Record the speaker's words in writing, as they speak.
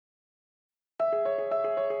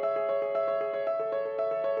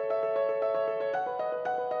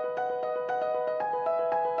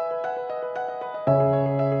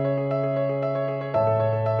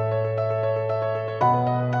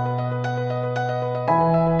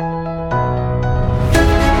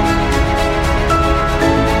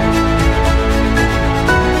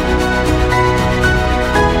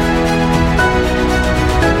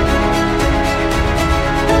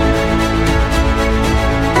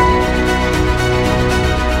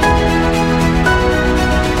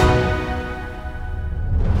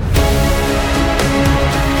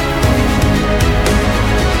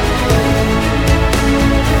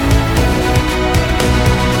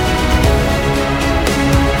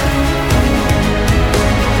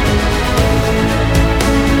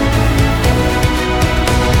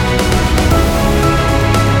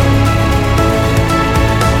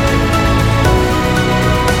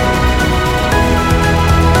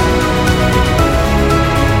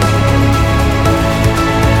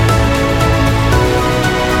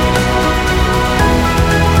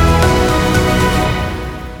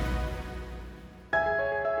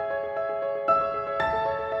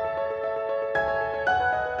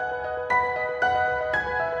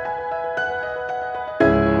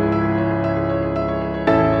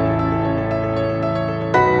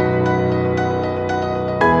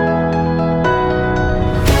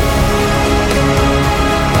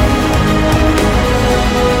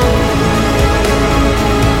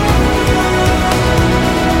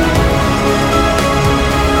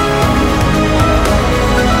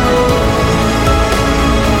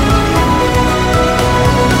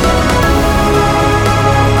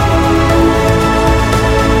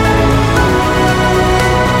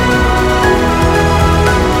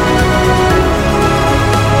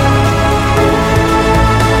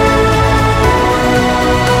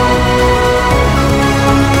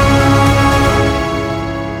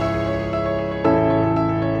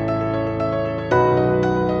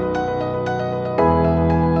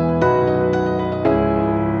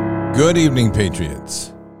Good evening,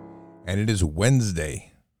 Patriots. And it is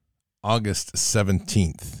Wednesday, August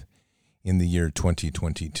 17th in the year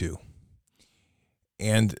 2022.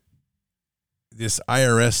 And this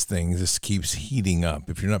IRS thing just keeps heating up.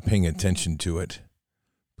 If you're not paying attention to it,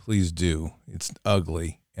 please do. It's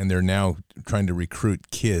ugly. And they're now trying to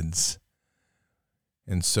recruit kids.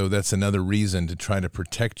 And so that's another reason to try to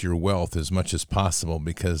protect your wealth as much as possible,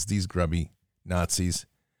 because these grubby Nazis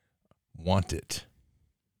want it.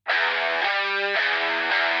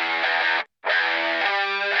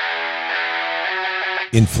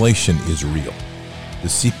 Inflation is real. The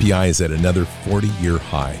CPI is at another 40-year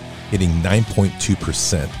high, hitting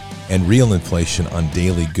 9.2%, and real inflation on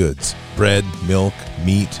daily goods, bread, milk,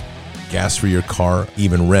 meat, gas for your car,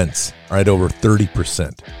 even rents, are at over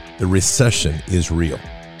 30%. The recession is real.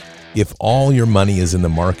 If all your money is in the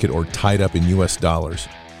market or tied up in U.S. dollars,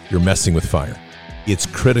 you're messing with fire. It's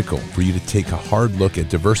critical for you to take a hard look at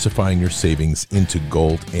diversifying your savings into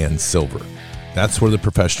gold and silver. That's where the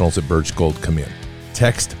professionals at Birch Gold come in.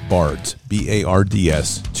 Text BARDS,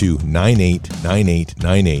 B-A-R-D-S, to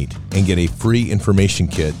 989898 and get a free information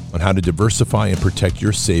kit on how to diversify and protect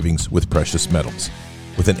your savings with precious metals.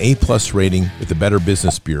 With an A-plus rating with the Better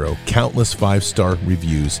Business Bureau, countless 5-star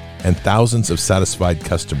reviews, and thousands of satisfied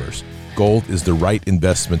customers, gold is the right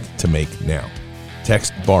investment to make now.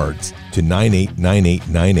 Text BARDS to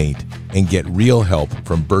 989898 and get real help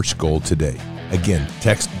from Birch Gold today. Again,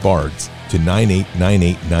 text BARDS to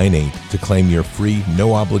 989898 to claim your free,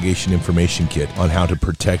 no-obligation information kit on how to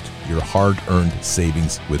protect your hard-earned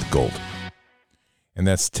savings with gold. And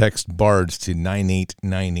that's text BARDS to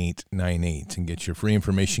 989898 and get your free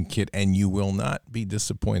information kit, and you will not be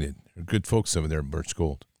disappointed. They're good folks over there at Birch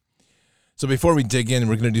Gold. So before we dig in,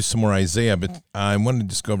 we're going to do some more Isaiah, but I wanted to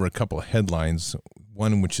just go over a couple of headlines,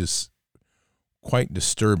 one which is quite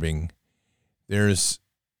disturbing. There's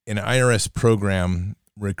an IRS program,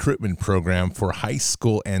 recruitment program for high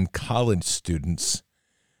school and college students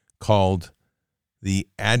called the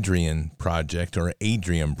Adrian Project or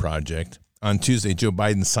Adrian Project. On Tuesday, Joe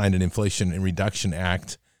Biden signed an Inflation Reduction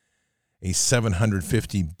Act, a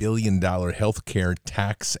 $750 billion health care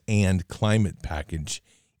tax and climate package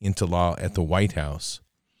into law at the White House.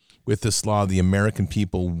 With this law, the American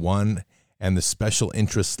people won and the special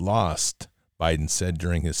interests lost, Biden said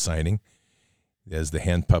during his signing. As the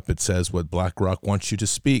hand puppet says, what BlackRock wants you to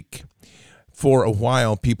speak. For a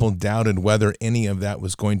while, people doubted whether any of that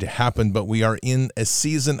was going to happen, but we are in a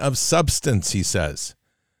season of substance, he says.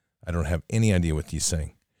 I don't have any idea what he's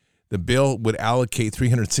saying. The bill would allocate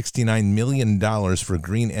 $369 million for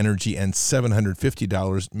green energy and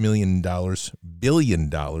 $750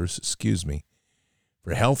 billion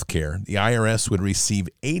for health care. The IRS would receive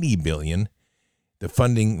 $80 billion. The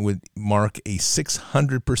funding would mark a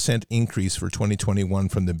 600% increase for 2021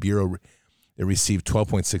 from the Bureau that received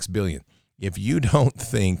 $12.6 billion. If you don't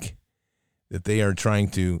think that they are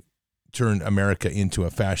trying to turn America into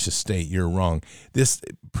a fascist state, you're wrong. This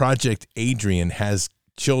Project Adrian has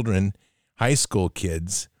children, high school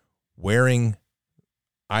kids, wearing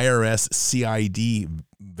IRS CID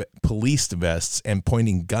police vests and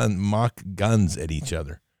pointing mock guns at each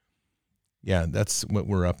other. Yeah, that's what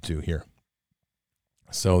we're up to here.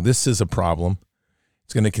 So this is a problem.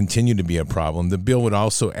 It's going to continue to be a problem. The bill would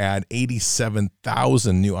also add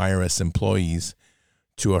 87,000 new IRS employees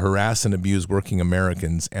to harass and abuse working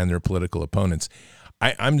Americans and their political opponents.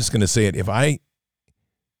 I'm just going to say it. If I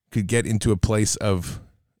could get into a place of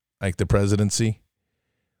like the presidency,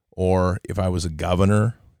 or if I was a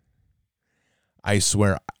governor, I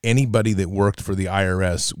swear anybody that worked for the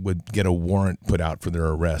IRS would get a warrant put out for their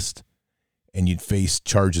arrest, and you'd face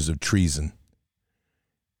charges of treason.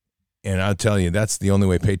 And I'll tell you, that's the only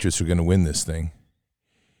way Patriots are going to win this thing.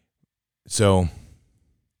 So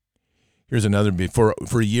here's another. For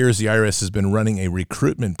years, the IRS has been running a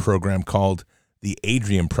recruitment program called the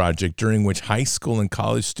Adrian Project, during which high school and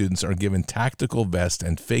college students are given tactical vests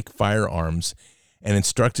and fake firearms and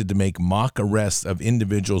instructed to make mock arrests of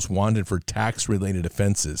individuals wanted for tax-related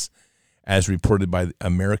offenses, as reported by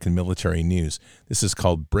American Military News. This is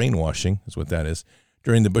called brainwashing, is what that is.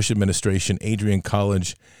 During the Bush administration, Adrian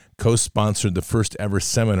College co-sponsored the first ever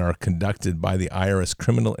seminar conducted by the IRS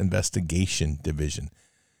Criminal Investigation Division,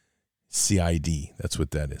 CID. That's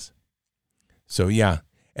what that is. So, yeah.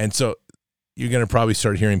 And so you're going to probably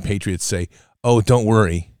start hearing patriots say, oh, don't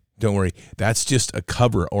worry. That's just a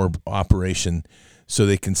cover or operation so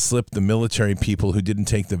they can slip the military people who didn't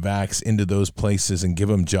take the vax into those places and give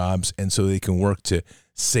them jobs, and so they can work to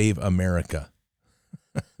save America.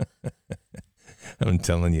 I'm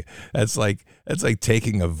telling you, that's like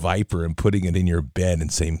taking a viper and putting it in your bed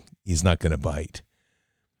and saying he's not going to bite.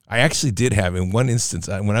 I actually did have, in one instance,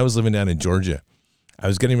 when I was living down in Georgia, I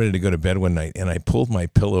was getting ready to go to bed one night, and I pulled my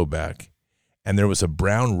pillow back, and there was a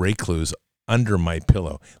brown recluse under my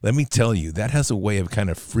pillow. Let me tell you, that has a way of kind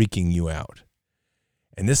of freaking you out.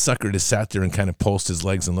 And this sucker just sat there and kind of pulsed his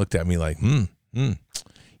legs and looked at me like, you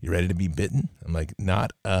ready to be bitten? I'm like,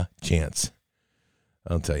 not a chance.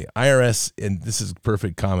 I'll tell you. IRS, and this is a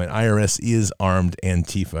perfect comment, IRS is armed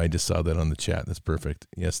Antifa. I just saw that on the chat. That's perfect.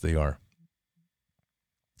 Yes, they are.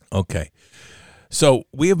 Okay. So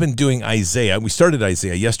we have been doing Isaiah. We started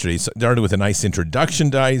Isaiah yesterday. Started with a nice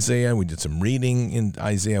introduction to Isaiah. We did some reading in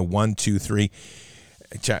Isaiah 1, 2, 3,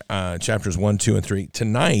 chapters 1, 2, and 3.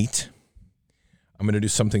 Tonight, I'm going to do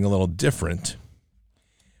something a little different.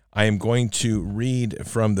 I am going to read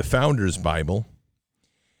from the Founders Bible,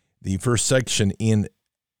 the first section in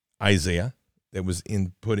Isaiah that was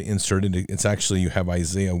inserted. It's actually, you have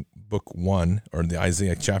Isaiah book 1, or the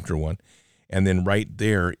Isaiah chapter 1. And then right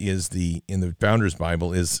there is in the Founders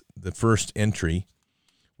Bible is the first entry,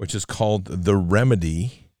 which is called The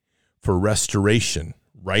Remedy for Restoration,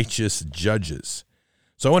 Righteous Judges.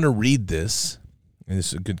 So I want to read this, and this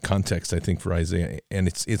is a good context, I think, for Isaiah, and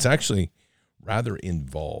it's actually rather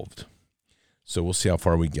involved. So we'll see how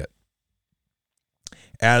far we get.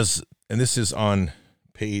 And this is on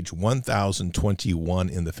page 1021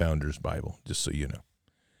 in the Founders Bible, just so you know.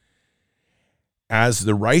 As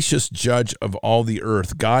the righteous judge of all the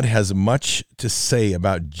earth, God has much to say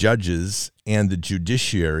about judges and the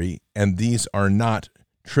judiciary, and these are not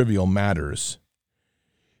trivial matters.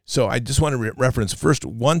 So I just want to reference first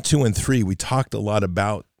 1, 2, and 3. We talked a lot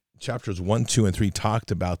about chapters 1, 2, and 3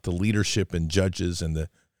 talked about the leadership and judges and the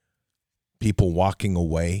people walking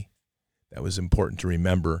away. That was important to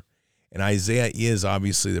remember. And Isaiah is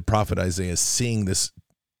obviously, the prophet Isaiah is seeing this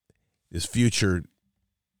future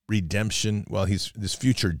redemption, this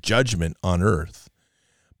future judgment on earth.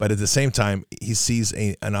 But at the same time, he sees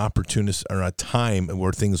an opportunist or a time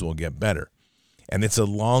where things will get better. And it's a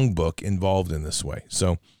long book involved in this way.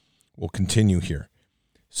 So we'll continue here.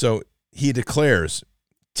 So he declares,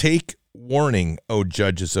 "Take warning, O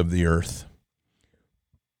judges of the earth.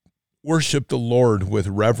 Worship the Lord with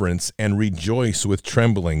reverence and rejoice with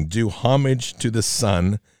trembling. Do homage to the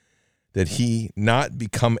Son, that he not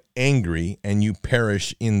become angry and you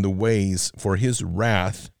perish in the ways, for his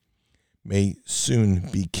wrath may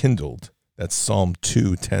soon be kindled." That's Psalm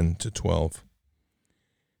 2, 10-12.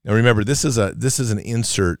 Now remember, this is an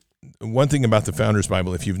insert. One thing about the Founders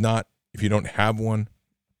Bible, if you don't have one,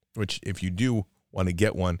 which if you do want to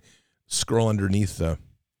get one, scroll underneath the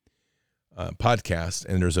podcast,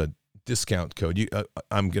 and there's a discount code.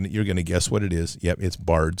 You're gonna guess what it is. Yep, it's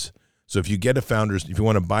BARDS. So if you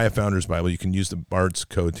want to buy a Founders Bible, you can use the BARDS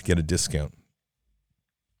code to get a discount.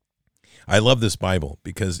 I love this Bible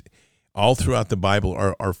because all throughout the Bible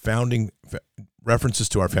are founding references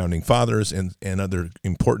to our founding fathers and other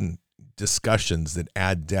important discussions that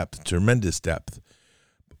add depth, tremendous depth,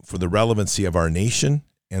 for the relevancy of our nation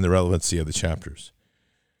and the relevancy of the chapters.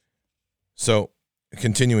 So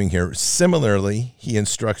continuing here, similarly, he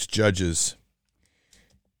instructs judges,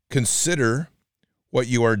 "Consider what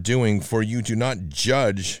you are doing, for you do not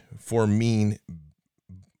judge for man,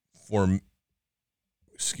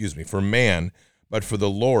 but for the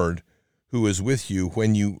Lord who is with you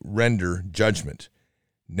when you render judgment.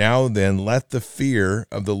 Now then, let the fear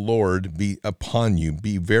of the Lord be upon you.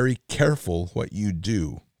 Be very careful what you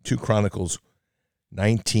do." 2 Chronicles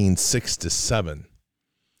 19, 6-7.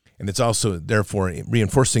 And it's also, therefore,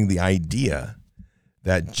 reinforcing the idea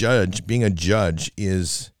that being a judge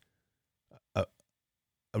is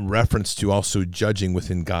a reference to also judging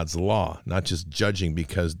within God's law, not just judging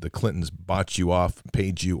because the Clintons bought you off,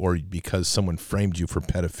 paid you, or because someone framed you for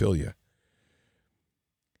pedophilia.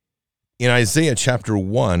 In Isaiah chapter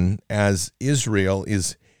 1, as Israel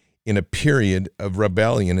is in a period of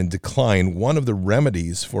rebellion and decline, one of the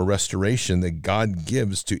remedies for restoration that God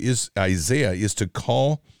gives to Isaiah is to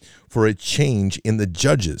call for a change in the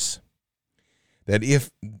judges. That if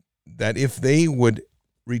they would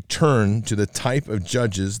return to the type of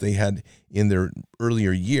judges they had in their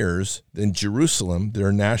earlier years, then Jerusalem,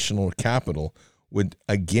 their national capital, would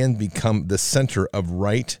again become the center of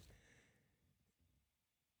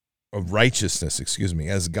righteousness,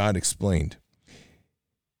 as God explained.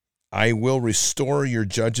 "I will restore your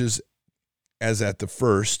judges as at the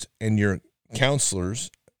first, and your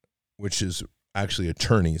counselors," which is actually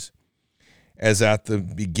attorneys, "as at the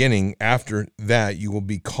beginning. After that, you will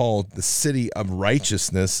be called the city of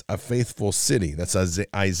righteousness, a faithful city." That's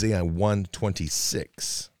Isaiah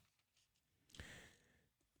 1:26.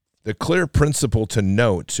 The clear principle to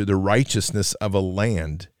note to the righteousness of a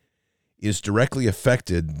land is directly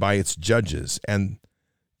affected by its judges, and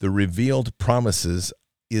the revealed promises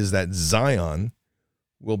is that Zion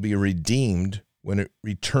will be redeemed when it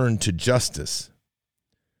returned to justice.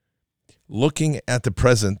 Looking at the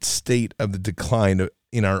present state of the decline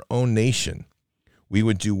in our own nation, we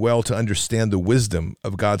would do well to understand the wisdom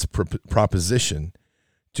of God's proposition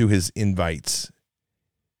to his invites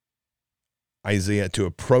Isaiah to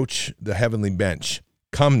approach the heavenly bench.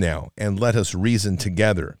 Come now, and let us reason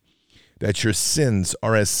together, that your sins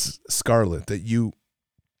are as scarlet,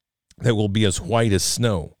 that will be as white as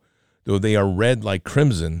snow. Though they are red like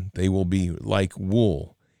crimson, they will be like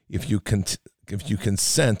wool. If you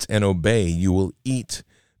consent and obey, you will eat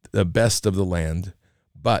the best of the land.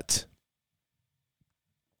 But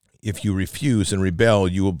if you refuse and rebel,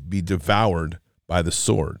 you will be devoured by the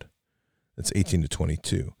sword. That's 18 to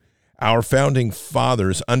 22. Our founding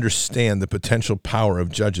fathers understand the potential power of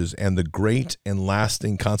judges and the great and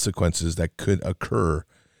lasting consequences that could occur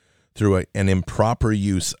through an improper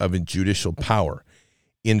use of a judicial power.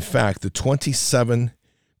 In fact, the 27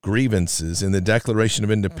 grievances in the Declaration of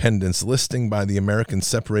Independence listing by the Americans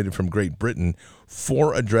separated from Great Britain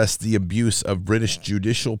addressed the abuse of British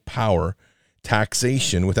judicial power.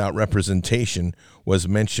 Taxation without representation was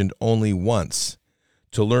mentioned only once.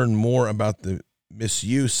 To learn more about the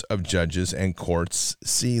misuse of judges and courts,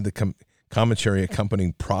 see the commentary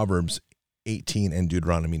accompanying Proverbs 18 and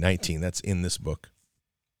Deuteronomy 19. That's in this book.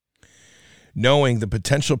 Knowing the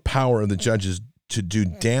potential power of the judges to do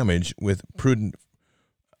damage with prudent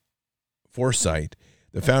foresight,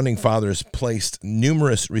 the Founding Fathers placed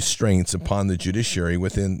numerous restraints upon the judiciary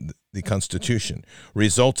within the Constitution,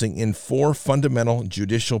 resulting in 4 fundamental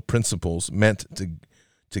judicial principles meant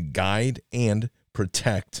to guide and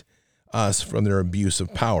protect us from their abuse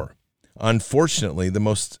of power. Unfortunately,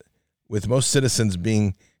 with most citizens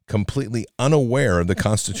being completely unaware of the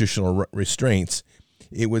constitutional restraints,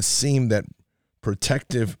 it would seem that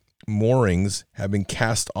protective moorings have been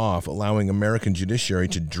cast off, allowing American judiciary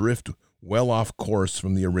to drift well off course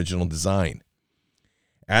from the original design.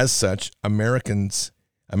 As such,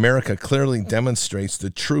 America clearly demonstrates the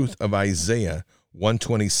truth of Isaiah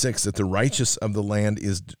 126 that the righteousness of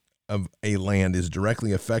a land is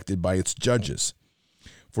directly affected by its judges.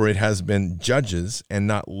 For it has been judges and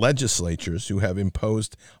not legislatures who have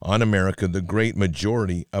imposed on America the great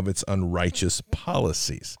majority of its unrighteous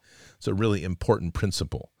policies. It's a really important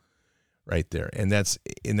principle right there. And that's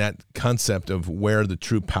in that concept of where the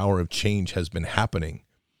true power of change has been happening.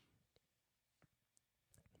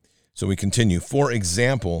 So we continue. For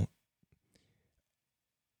example,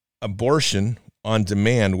 abortion on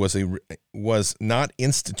demand was not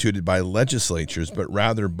instituted by legislatures, but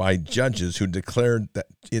rather by judges who declared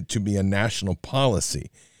it to be a national policy.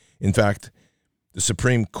 In fact, the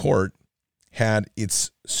Supreme Court had to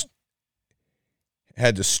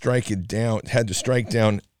strike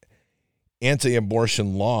down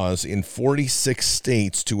anti-abortion laws in 46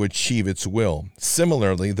 states to achieve its will.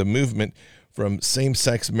 Similarly, the movement from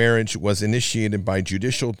same-sex marriage was initiated by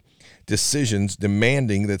judicial decisions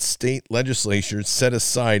demanding that state legislatures set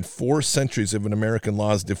aside 4 centuries of American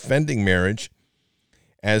laws defending marriage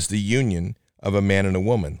as the union of a man and a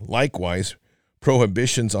woman. Likewise,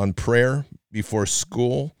 prohibitions on prayer before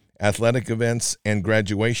school, athletic events, and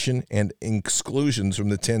graduation, and exclusions from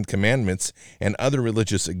the 10 Commandments and other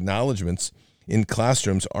religious acknowledgments in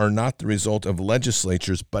classrooms are not the result of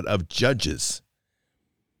legislatures, but of judges.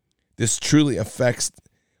 This truly affects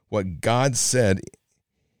what God said.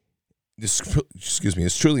 This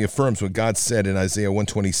truly affirms what God said in Isaiah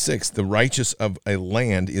 126. The righteousness of a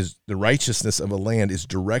land is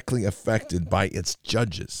directly affected by its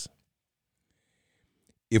judges.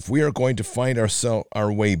 If we are going to find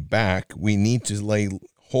our way back, we need to lay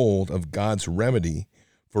hold of God's remedy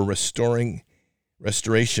for restoration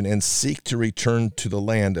and seek to return to the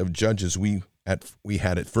land of judges we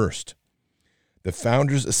had at first. The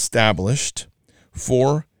founders established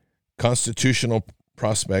 4 constitutional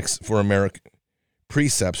precepts for Americans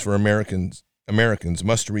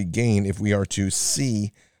must regain if we are to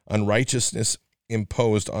see unrighteousness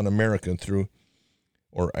imposed on America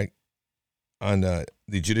the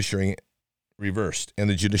judiciary reversed.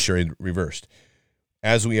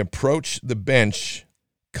 As we approach the bench,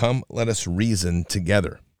 come, let us reason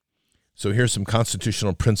together. So here's some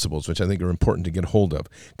constitutional principles, which I think are important to get hold of.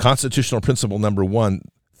 Constitutional principle number 1,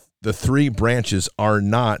 the 3 branches are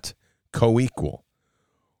not co-equal.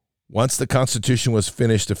 Once the Constitution was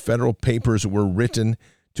finished, the federal papers were written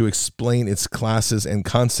to explain its classes and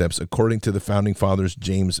concepts according to the Founding Fathers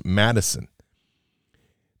James Madison.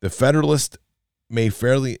 The Federalist may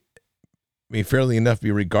fairly enough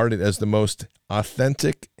be regarded as the most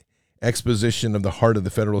authentic exposition of the heart of the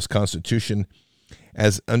Federalist Constitution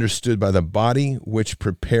as understood by the body which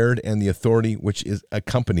prepared and the authority which is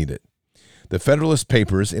accompanied it. The Federalist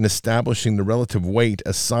Papers, in establishing the relative weight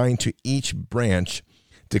assigned to each branch,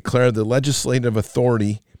 declare the legislative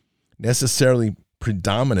authority necessarily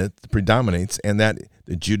predominates, and that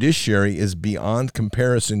the judiciary is beyond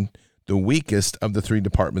comparison the weakest of the three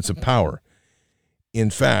departments of power. In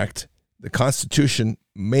fact, the Constitution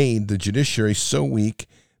made the judiciary so weak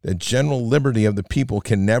that general liberty of the people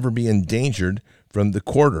can never be endangered from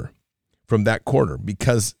that quarter,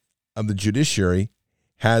 because of the judiciary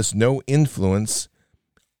has no influence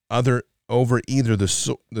over either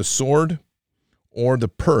the sword or the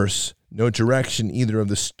purse, no direction either of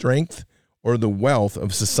the strength or the wealth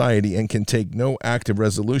of society, and can take no active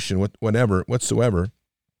resolution whatsoever.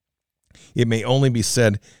 It may only be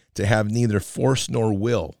said to have neither force nor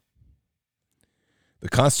will. The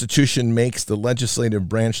Constitution makes the legislative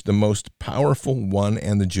branch the most powerful one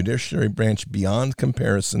and the judiciary branch beyond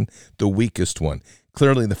comparison the weakest one.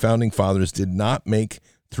 Clearly, the Founding Fathers did not make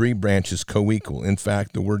three branches co-equal. In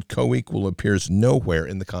fact, the word co-equal appears nowhere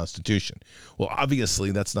in the Constitution. Well, obviously,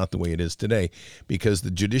 that's not the way it is today, because the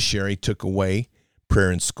judiciary took away prayer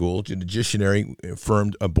in school. The judiciary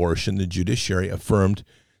affirmed abortion. The judiciary affirmed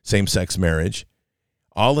same-sex marriage.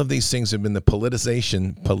 All of these things have been the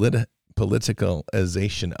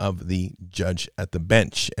politicalization of the judge at the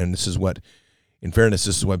bench. And this is what, in fairness,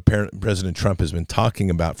 this is what President Trump has been talking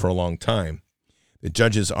about for a long time. The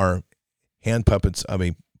judges are hand puppets of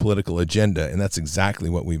a political agenda, and that's exactly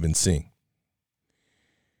what we've been seeing.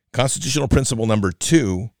 Constitutional principle number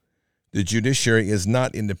 2, the judiciary is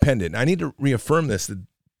not independent. I need to reaffirm that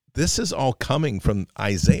this is all coming from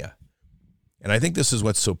Isaiah. And I think this is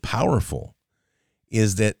what's so powerful,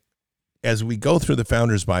 is that as we go through the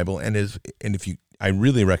Founders Bible, I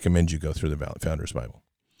really recommend you go through the Founders Bible.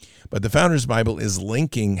 But the Founders Bible is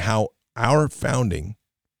linking how our founding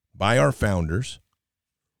by our founders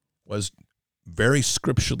was very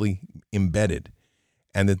scripturally embedded,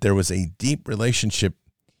 and that there was a deep relationship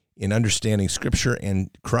in understanding Scripture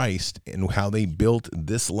and Christ and how they built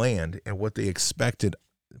this land and what they expected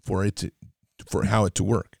for how it to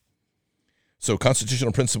work. So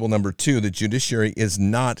constitutional principle number 2, the judiciary is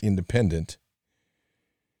not independent.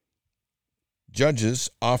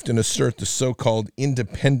 Judges often assert the so-called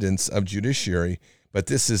independence of judiciary, but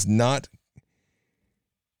this is not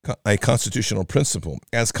a constitutional principle.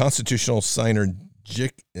 As constitutional signer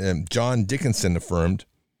John Dickinson affirmed,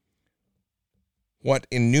 what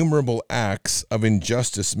innumerable acts of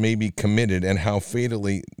injustice may be committed and how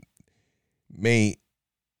fatally may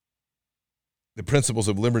the principles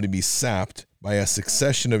of liberty be sapped by a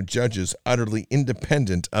succession of judges utterly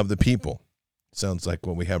independent of the people. Sounds like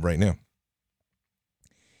what we have right now.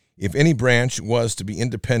 If any branch was to be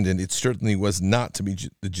independent, it certainly was not to be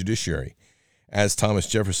the judiciary, as Thomas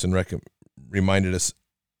Jefferson reminded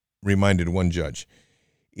one judge.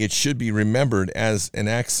 It should be remembered as an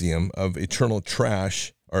axiom of eternal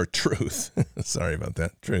truth. Sorry about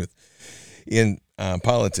that, truth. In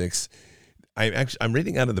politics, I'm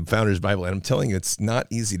reading out of the Founders Bible, and I'm telling you, it's not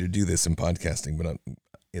easy to do this in podcasting, but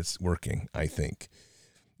it's working, I think.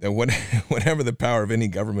 That whatever the power of any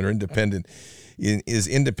government or independent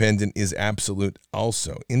is absolute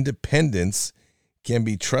also. Independence can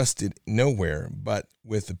be trusted nowhere but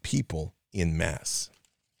with the people in mass.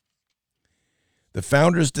 The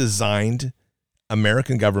founders designed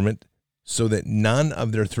American government so that none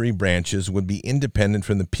of their three branches would be independent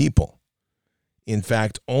from the people. In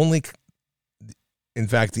fact,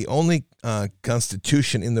 the only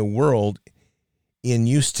constitution in the world in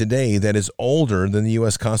use today that is older than the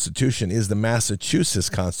U.S. Constitution is the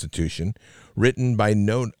Massachusetts Constitution, written by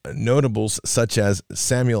notables such as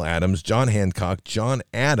Samuel Adams, John Hancock, John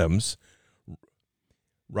Adams,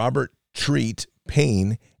 Robert Treat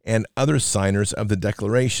Paine, and other signers of the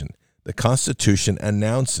Declaration. The Constitution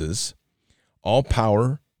announces all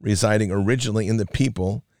power residing originally in the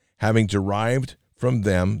people, having derived from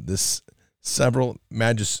them this several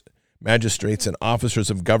magistrates and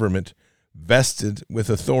officers of government vested with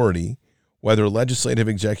authority, whether legislative,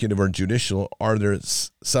 executive, or judicial, are their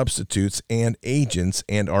substitutes and agents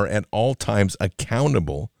and are at all times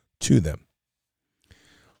accountable to them.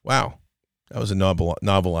 Wow, that was a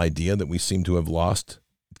novel idea that we seem to have lost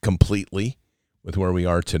completely with where we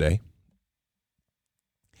are today.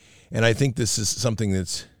 And I think this is something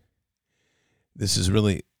this is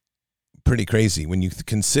really pretty crazy when you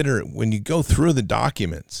go through the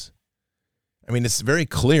documents. I mean, it's very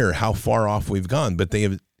clear how far off we've gone, but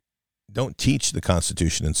they don't teach the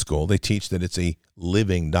Constitution in school. They teach that it's a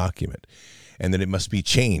living document. and that it must be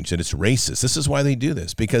changed, that it's racist. This is why they do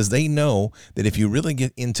this, because they know that if you really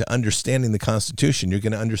get into understanding the Constitution, you're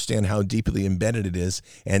going to understand how deeply embedded it is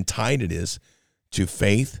and tied it is to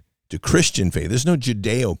faith, to Christian faith. There's no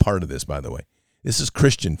Judeo part of this, by the way. This is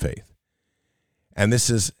Christian faith. And this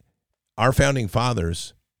is our founding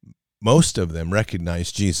fathers, most of them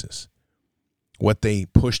recognized Jesus. What they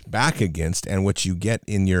pushed back against, and what you get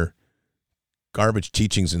in your garbage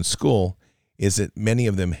teachings in school, is that many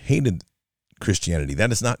of them hated Christianity.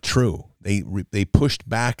 That is not true. They pushed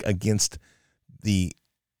back against the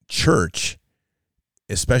church,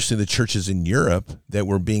 especially the churches in Europe that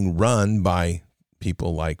were being run by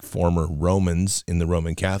people like former Romans in the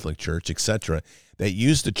Roman Catholic Church, etc., that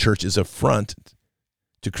used the church as a front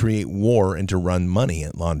to create war and to run money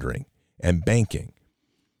laundering and banking.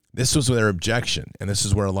 This was their objection, and this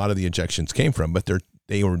is where a lot of the objections came from, but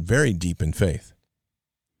they were very deep in faith.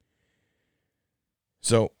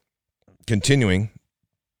 So, continuing,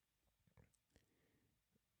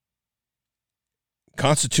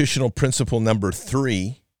 constitutional principle number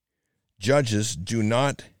 3, judges do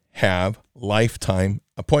not have lifetime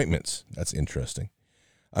appointments. That's interesting.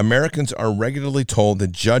 Americans are regularly told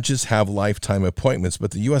that judges have lifetime appointments,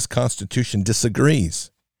 but the U.S. Constitution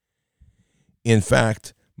disagrees. In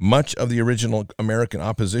fact, much of the original American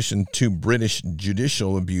opposition to British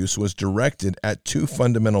judicial abuse was directed at 2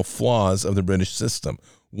 fundamental flaws of the British system.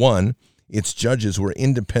 1, its judges were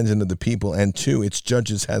independent of the people, and 2, its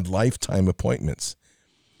judges had lifetime appointments.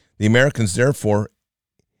 The Americans, therefore,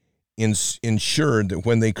 ensured that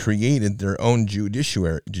when they created their own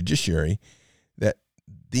judiciary, that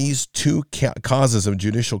these 2 causes of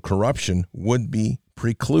judicial corruption would be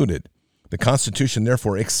precluded. The Constitution,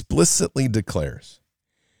 therefore, explicitly declares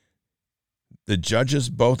the judges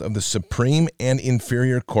both of the Supreme and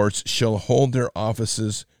inferior courts shall hold their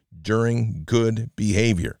offices during good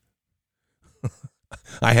behavior.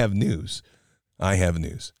 I have news.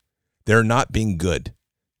 They're not being good.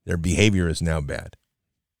 Their behavior is now bad.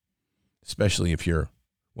 Especially if you're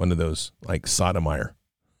one of those like Sotomayor.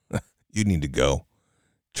 You need to go.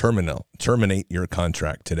 Terminate your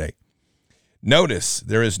contract today. Notice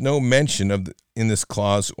there is no mention in this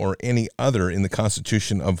clause or any other in the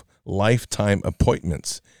Constitution of lifetime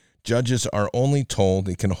appointments. Judges are only told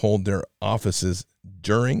they can hold their offices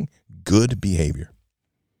during good behavior.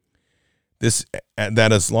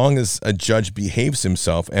 That as long as a judge behaves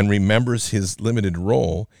himself and remembers his limited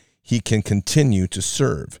role, he can continue to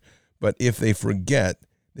serve. But if they forget,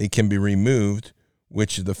 they can be removed,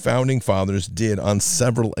 which the founding fathers did on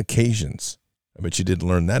several occasions. I bet you didn't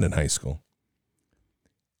learn that in high school.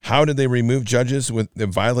 How did they remove judges that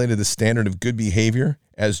violated the standard of good behavior?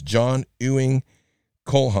 As John Ewing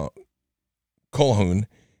Calhoun,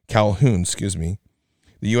 the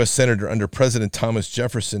U.S. Senator under President Thomas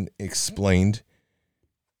Jefferson, explained,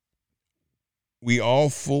 we all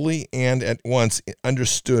fully and at once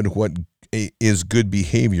understood what is good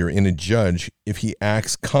behavior in a judge. If he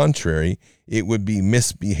acts contrary, it would be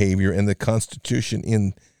misbehavior, and the Constitution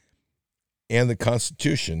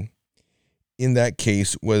in that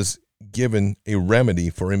case was given a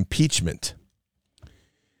remedy for impeachment.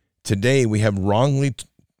 Today, we have wrongly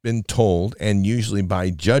been told, and usually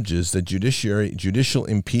by judges, that judicial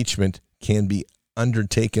impeachment can be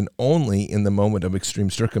undertaken only in the moment of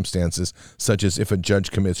extreme circumstances, such as if a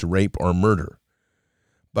judge commits rape or murder.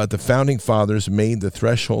 But the founding fathers made the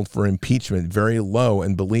threshold for impeachment very low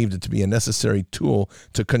and believed it to be a necessary tool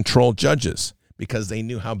to control judges because they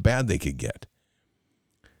knew how bad they could get.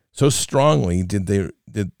 So strongly did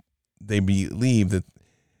they believe that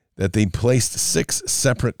they placed 6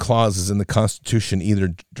 separate clauses in the Constitution,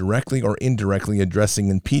 either directly or indirectly addressing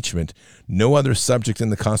impeachment. No other subject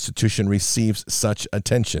in the Constitution receives such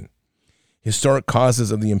attention. Historic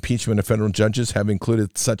causes of the impeachment of federal judges have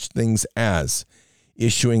included such things as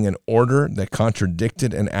issuing an order that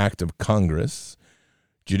contradicted an act of Congress,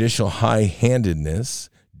 judicial high-handedness,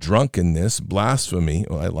 drunkenness, blasphemy.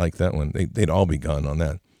 Well, I like that one. They'd all be gone on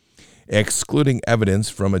that. Excluding evidence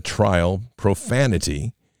from a trial,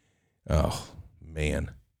 profanity. Oh,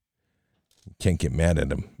 man. You can't get mad at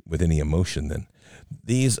them with any emotion then.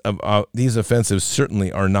 These offenses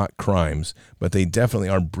certainly are not crimes, but they definitely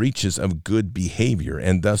are breaches of good behavior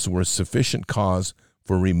and thus were sufficient cause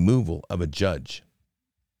for removal of a judge.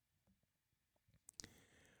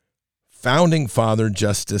 Founding Father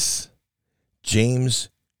Justice James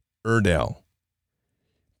Iredell,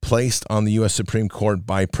 placed on the U.S. Supreme Court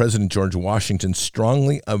by President George Washington,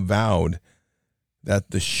 strongly avowed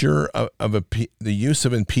that the use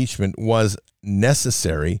of impeachment was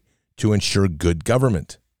necessary to ensure good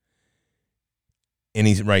government. And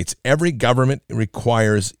he writes, every government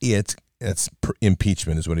requires it that's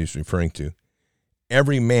impeachment is what he's referring to.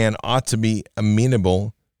 Every man ought to be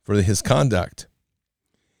amenable for his conduct.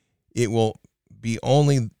 It will be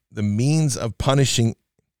only the means of punishing.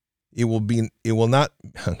 It will not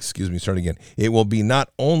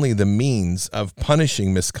only the means of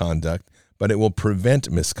punishing misconduct, but it will prevent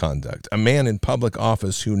misconduct. A man in public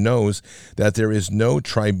office who knows that there is no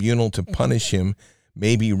tribunal to punish him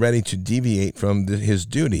may be ready to deviate from his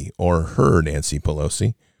duty, or her, Nancy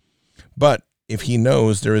Pelosi. But if he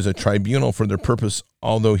knows there is a tribunal for their purpose,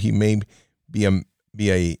 although he may be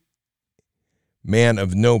a man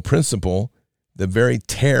of no principle, the very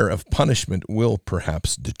terror of punishment will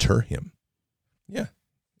perhaps deter him. Yeah,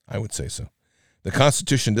 I would say so. The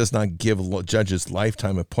Constitution does not give judges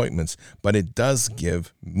lifetime appointments, but it does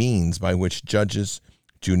give means by which judges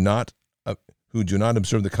who do not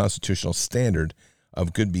observe the constitutional standard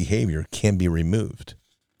of good behavior can be removed.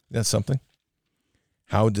 That's something.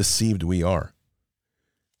 How deceived we are.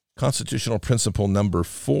 Constitutional principle number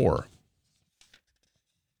 4.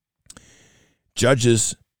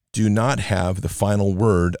 Judges do not have the final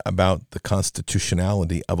word about the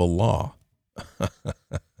constitutionality of a law.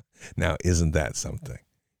 Now, isn't that something?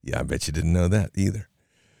 Yeah, I bet you didn't know that either.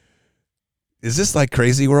 Is this like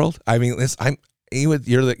Crazy World? I mean,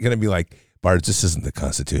 you're going to be like, Bart, this isn't the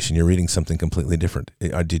Constitution. You're reading something completely different.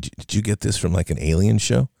 Did you get this from like an alien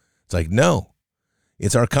show? It's like, no,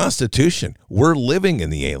 it's our Constitution. We're living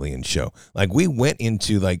in the alien show. Like, we went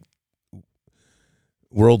into like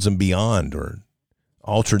Worlds and Beyond or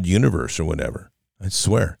Altered Universe or whatever. I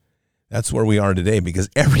swear. That's where we are today, because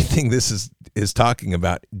everything this is talking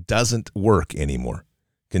about doesn't work anymore.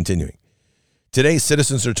 Continuing. Today,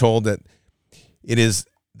 citizens are told that it is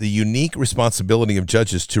the unique responsibility of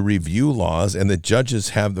judges to review laws, and that judges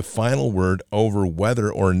have the final word over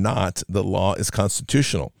whether or not the law is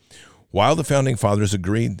constitutional. While the Founding Fathers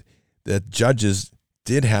agreed that judges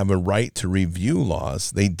did have a right to review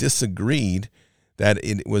laws, they disagreed that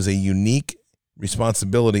it was a unique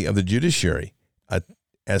responsibility of the judiciary,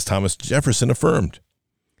 as Thomas Jefferson affirmed.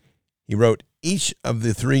 He wrote, each of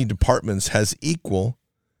the 3 departments has equally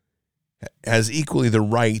the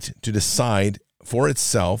right to decide for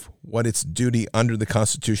itself what its duty under the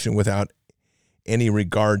Constitution without any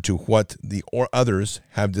regard to what the or others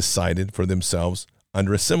have decided for themselves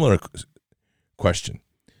under a similar question.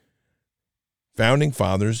 Founding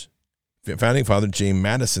Father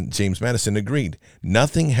James Madison agreed.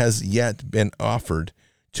 Nothing has yet been offered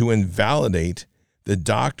to invalidate the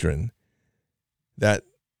doctrine that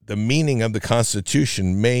the meaning of the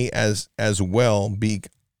Constitution may as well be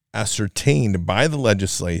ascertained by the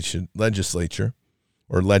legislature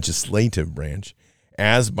or legislative branch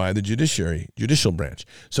as by the judicial branch.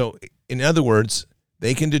 So, in other words,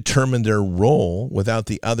 they can determine their role without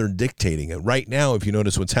the other dictating it. Right now, if you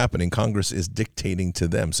notice what's happening, Congress is dictating to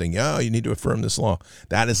them, saying, "Oh, you need to affirm this law."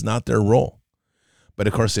 That is not their role. But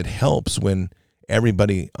of course, it helps when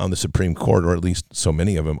everybody on the Supreme Court, or at least so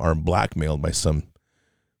many of them, are blackmailed by some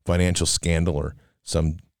financial scandal or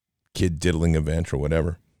some kid diddling event or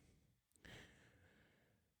whatever.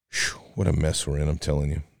 Whew, what a mess we're in, I'm telling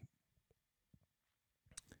you.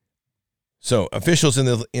 So, officials in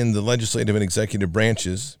the legislative and executive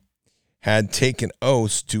branches had taken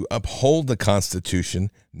oaths to uphold the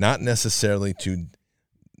Constitution, not necessarily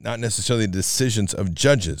decisions of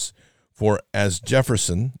judges. For, as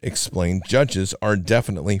Jefferson explained, judges are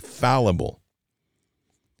definitely fallible.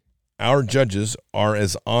 Our judges are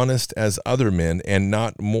as honest as other men, and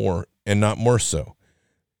not more so.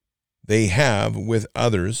 They have, with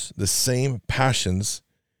others, the same passions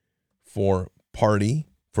for party,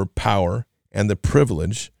 for power, and the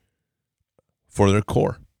privilege for their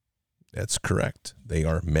core. That's correct. They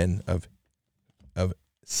are men of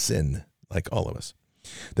sin, like all of us.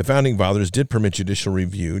 The Founding Fathers did permit judicial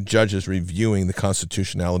review, judges reviewing the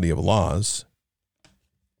constitutionality of laws.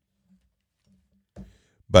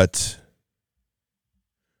 But,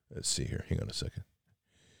 let's see here. Hang on a second.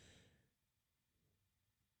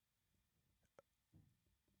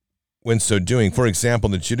 When so doing, for example,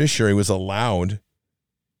 the judiciary was allowed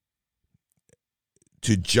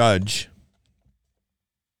to judge.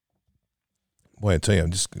 Boy, I tell you, I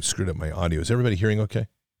just screwed up my audio. Is everybody hearing okay?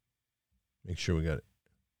 Make sure we got it.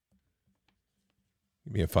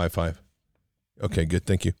 Give me a 5-5. Okay, good.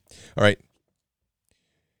 Thank you. All right.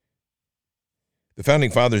 The Founding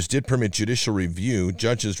Fathers did permit judicial review,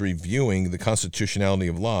 judges reviewing the constitutionality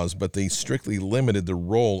of laws, but they strictly limited the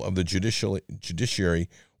role of the judiciary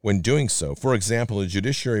when doing so. For example, the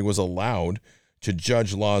judiciary was allowed to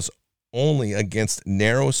judge laws only against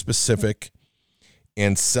narrow, specific,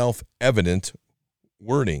 and self-evident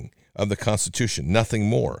wording of the Constitution, nothing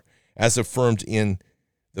more. As affirmed in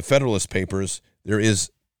the Federalist Papers, there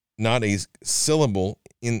is not a syllable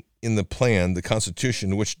in the plan, the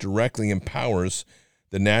Constitution, which directly empowers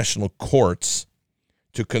the national courts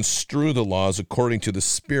to construe the laws according to the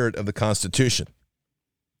spirit of the Constitution.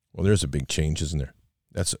 Well, there's a big change, isn't there?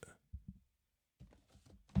 That's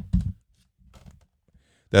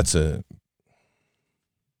a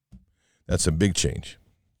big change.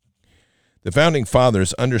 The Founding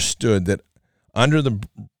Fathers understood that under a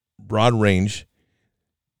broad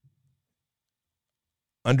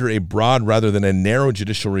rather than a narrow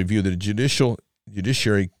judicial review, the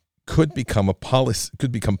judiciary could become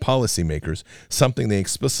policymakers, something they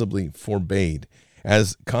explicitly forbade.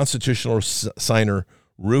 As constitutional signer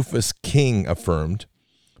Rufus King affirmed,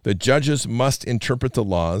 the judges must interpret the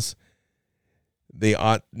laws. They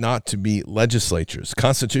ought not to be legislatures.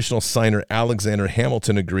 Constitutional signer Alexander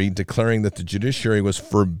Hamilton agreed, declaring that the judiciary was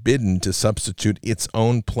forbidden to substitute its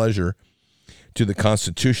own pleasure to the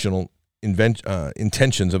constitutional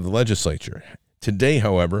intentions of the legislature. Today,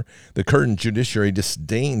 however, the current judiciary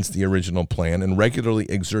disdains the original plan and regularly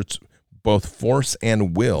exerts both force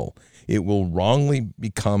and will. It will wrongly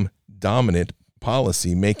become dominant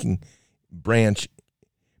policy-making branch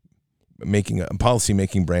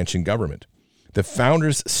in government. The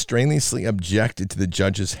founders strenuously objected to the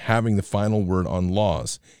judges having the final word on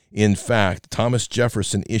laws. In fact, Thomas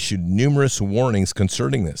Jefferson issued numerous warnings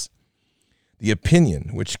concerning this. The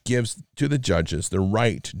opinion, which gives to the judges the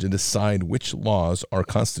right to decide which laws are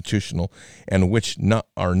constitutional and which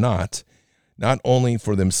are not only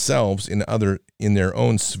for themselves in their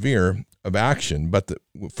own sphere of action, but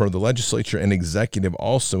for the legislature and executive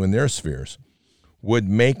also in their spheres, would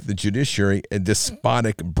make the judiciary a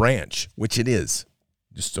despotic branch, which it is,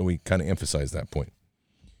 just so we kind of emphasize that point.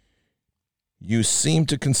 You seem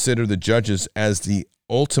to consider the judges as the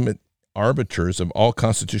ultimate arbiters of all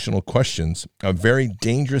constitutional questions, a very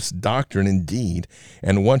dangerous doctrine indeed,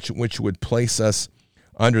 and one which would place us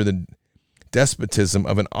under the despotism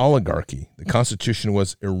of an oligarchy. The Constitution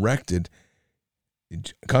is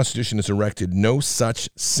erected no such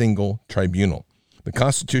single tribunal. The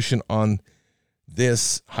Constitution on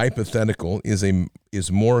this hypothetical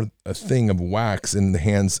is more a thing of wax in the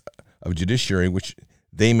hands of judiciary, which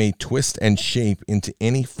they may twist and shape into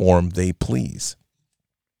any form they please.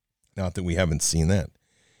 Not that we haven't seen that.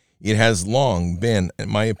 It has long been, in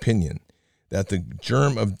my opinion, that the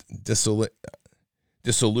germ of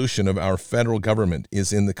dissolution of our federal government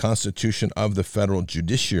is in the constitution of the federal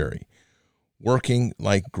judiciary, working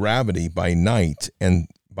like gravity by night and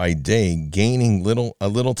by day, gaining a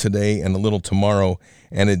little today and a little tomorrow,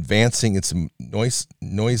 and advancing its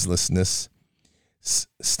noiselessness,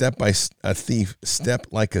 step like a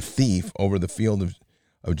thief over the field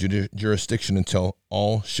of jurisdiction until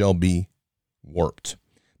all shall be warped.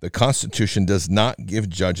 The Constitution does not give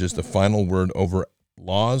judges the final word over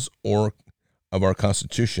laws or of our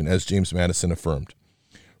Constitution, as James Madison affirmed.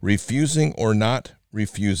 Refusing or not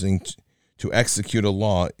refusing to execute a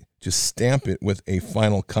law, to stamp it with a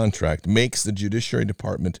final contract, makes the Judiciary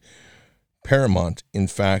Department paramount, in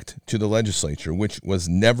fact, to the legislature, which was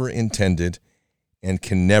never intended and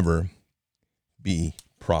can never be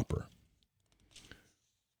proper.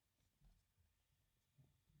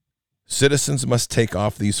 Citizens must take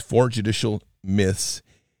off these four judicial myths.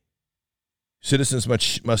 Citizens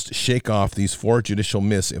must shake off these four judicial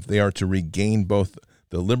myths if they are to regain both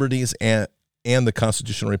the liberties and the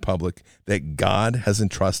constitutional republic that God has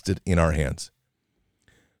entrusted in our hands.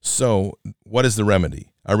 So, what is the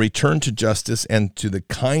remedy? A return to justice and to the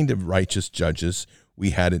kind of righteous judges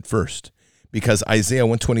we had at first. Because Isaiah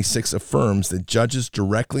 126 affirms that judges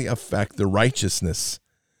directly affect the righteousness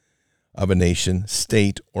of a nation,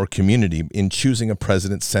 state, or community in choosing a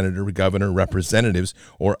president, senator, governor, representatives,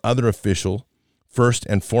 or other official. First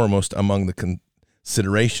and foremost among the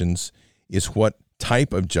considerations is what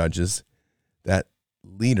type of judges that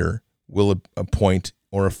leader will appoint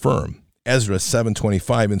or affirm. Ezra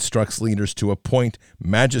 7:25 instructs leaders to appoint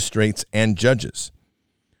magistrates and judges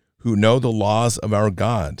who know the laws of our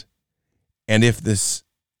God. And if this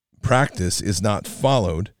practice is not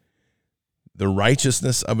followed, the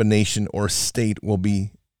righteousness of a nation or state will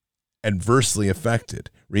be adversely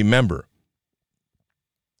affected. Remember,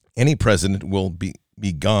 any president will be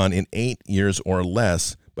gone in 8 years or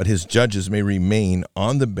less, but his judges may remain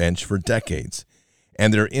on the bench for decades,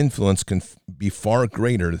 and their influence can be far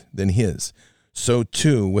greater than his. So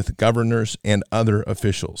too with governors and other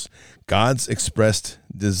officials. God's expressed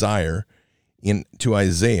desire to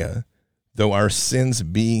Isaiah, though our sins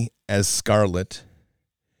be as scarlet,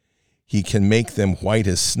 he can make them white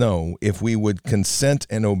as snow, if we would consent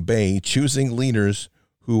and obey, choosing leaders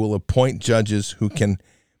who will appoint judges who can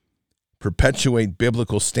perpetuate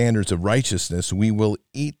biblical standards of righteousness, we will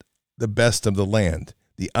eat the best of the land.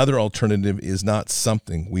 The other alternative is not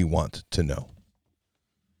something we want to know.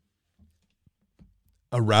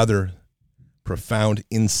 A rather profound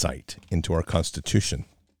insight into our Constitution.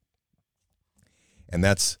 And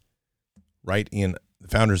that's right in the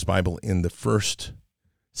Founders Bible in the first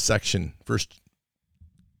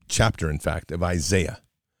chapter, in fact, of Isaiah.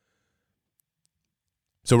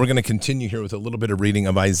 So we're going to continue here with a little bit of reading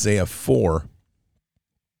of Isaiah 4.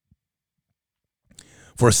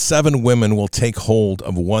 For 7 women will take hold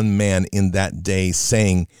of one man in that day,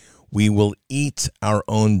 saying, we will eat our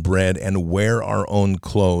own bread and wear our own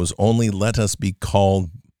clothes. Only let us be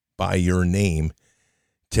called by your name.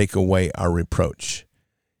 Take away our reproach.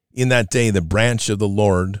 In that day, the branch of the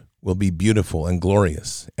Lord will be beautiful and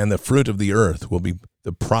glorious, and the fruit of the earth will be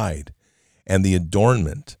the pride and the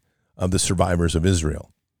adornment of the survivors of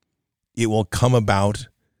Israel. It will come about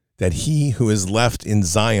that he who is left in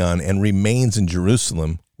Zion and remains in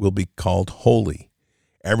Jerusalem will be called holy,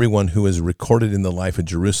 everyone who is recorded in the life of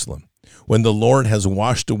Jerusalem. When the Lord has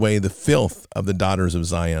washed away the filth of the daughters of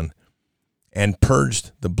Zion and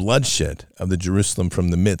purged the bloodshed of the Jerusalem from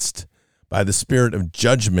the midst by the spirit of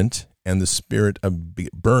judgment and the spirit of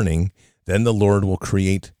burning, then the Lord will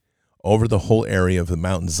create over the whole area of the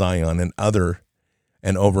Mount Zion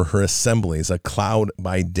and over her assemblies a cloud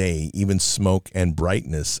by day, even smoke and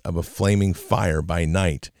brightness of a flaming fire by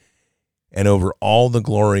night. And over all the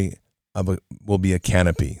glory will be a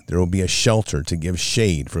canopy. There will be a shelter to give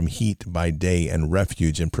shade from heat by day and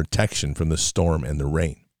refuge and protection from the storm and the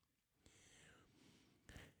rain.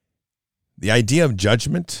 The idea of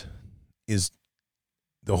judgment is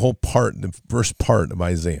the first part of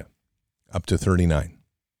Isaiah up to 39.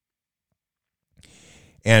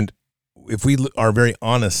 And if we are very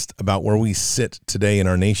honest about where we sit today in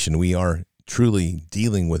our nation, we are truly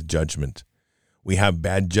dealing with judgment. We have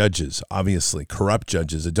bad judges, obviously, corrupt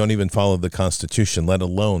judges that don't even follow the Constitution, let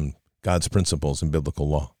alone God's principles and biblical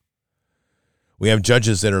law. We have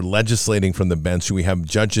judges that are legislating from the bench. We have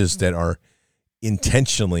judges that are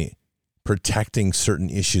intentionally protecting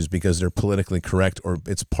certain issues because they're politically correct or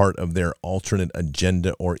it's part of their alternate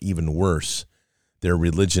agenda, or even worse, their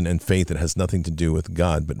religion and faith that has nothing to do with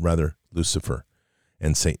God, but rather Lucifer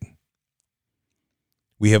and Satan.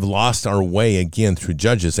 We have lost our way again through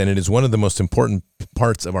judges, and it is one of the most important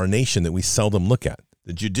parts of our nation that we seldom look at.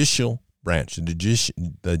 The judicial branch,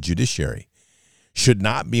 the judiciary, should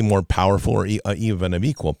not be more powerful or even of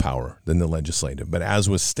equal power than the legislative. But as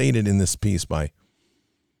was stated in this piece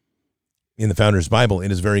in the Founders Bible,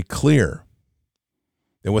 it is very clear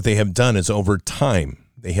that what they have done is over time,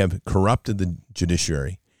 they have corrupted the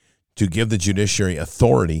judiciary to give the judiciary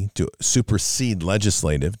authority to supersede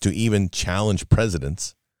legislative, to even challenge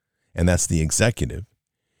presidents, and that's the executive,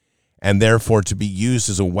 and therefore to be used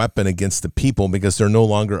as a weapon against the people because they're no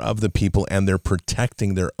longer of the people and they're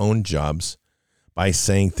protecting their own jobs by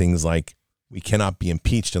saying things like, we cannot be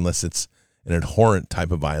impeached unless it's an abhorrent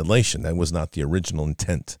type of violation. That was not the original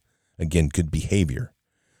intent. Again, good behavior,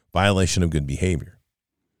 violation of good behavior.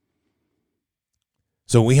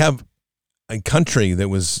 So we have a country that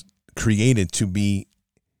was created to be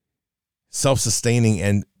self-sustaining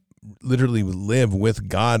and literally live with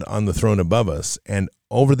God on the throne above us. And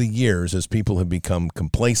over the years, as people have become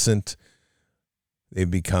complacent, they've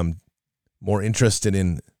become more interested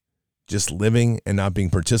in just living and not being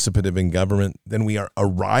participative in government, then we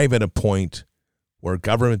arrive at a point where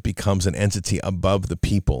government becomes an entity above the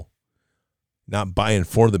people, not by and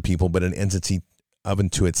for the people, but an entity of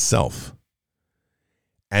and to itself.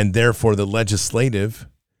 And therefore, the legislative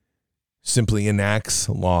simply enacts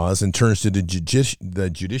laws and turns to the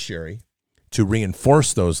judiciary to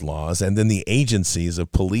reinforce those laws, and then the agencies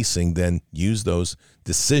of policing then use those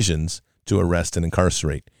decisions to arrest and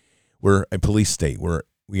incarcerate. We're a police state.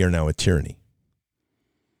 We are now a tyranny.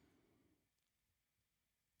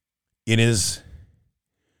 It is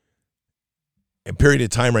a period of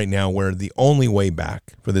time right now where the only way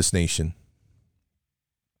back for this nation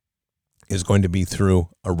is going to be through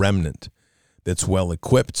a remnant that's well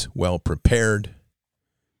equipped, well prepared,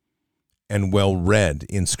 and well read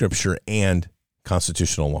in Scripture and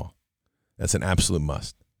constitutional law. That's an absolute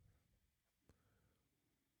must.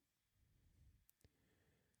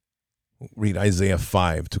 Read Isaiah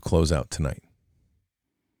 5 to close out tonight.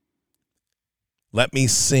 Let me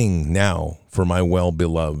sing now for my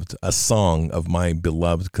well-beloved, a song of my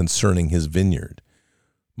beloved concerning his vineyard.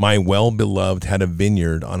 My well-beloved had a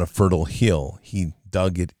vineyard on a fertile hill. He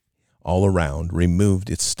dug it all around, removed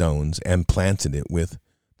its stones, and planted it with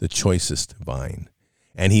the choicest vine.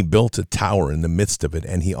 And he built a tower in the midst of it,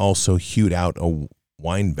 and he also hewed out a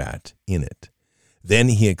wine vat in it. Then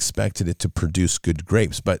he expected it to produce good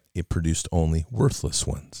grapes, but it produced only worthless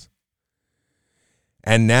ones.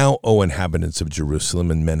 And now, O inhabitants of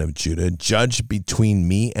Jerusalem and men of Judah, judge between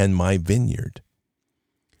me and my vineyard.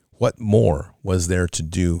 What more was there to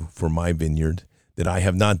do for my vineyard that I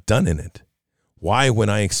have not done in it? Why, when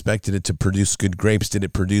I expected it to produce good grapes, did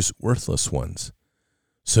it produce worthless ones?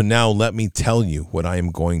 So now let me tell you what I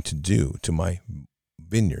am going to do to my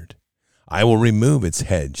vineyard. I will remove its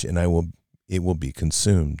hedge, and it will be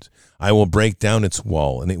consumed. I will break down its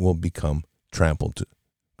wall, and it will become trampled to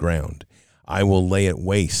ground. I will lay it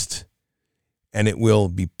waste, and it will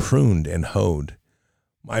be pruned and hoed.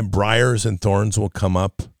 My briars and thorns will come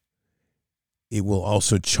up. It will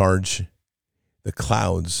also charge the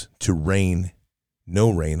clouds to rain no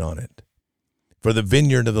rain on it. For the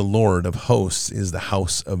vineyard of the Lord of hosts is the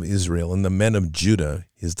house of Israel, and the men of Judah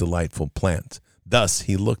his delightful plant. Thus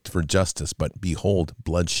he looked for justice, but behold,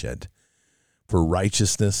 bloodshed. For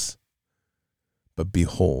righteousness, but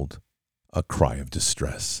behold, a cry of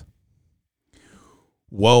distress.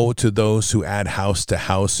 Woe to those who add house to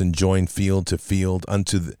house and join field to field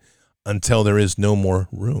until there is no more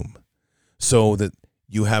room, so that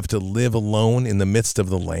you have to live alone in the midst of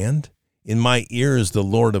the land? In my ears the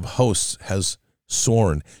Lord of hosts has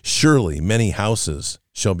sworn, surely many houses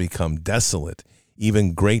shall become desolate,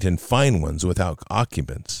 even great and fine ones without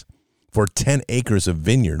occupants. For 10 acres of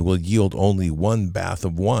vineyard will yield only 1 bath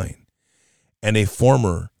of wine, and a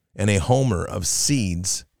homer of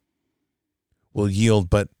seeds will yield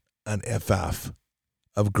but an ephah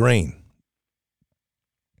of grain.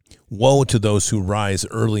 Woe to those who rise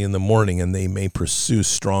early in the morning, and they may pursue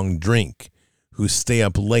strong drink, who stay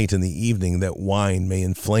up late in the evening, that wine may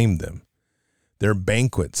inflame them. Their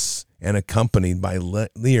banquets, and accompanied by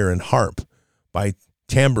lyre and harp, by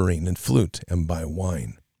tambourine and flute, and by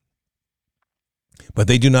wine. But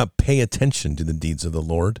they do not pay attention to the deeds of the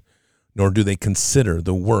Lord, nor do they consider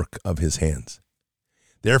the work of his hands.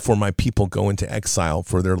 Therefore my people go into exile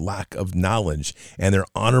for their lack of knowledge, and their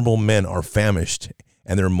honorable men are famished,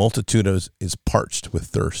 and their multitude is parched with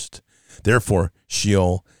thirst. Therefore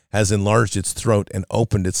Sheol has enlarged its throat and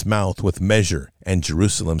opened its mouth with measure, and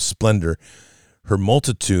Jerusalem's splendor, her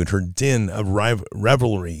multitude, her din of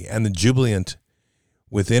revelry, and the jubilant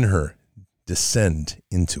within her descend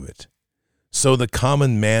into it. So the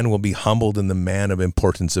common man will be humbled, and the man of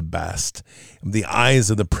importance abased. The eyes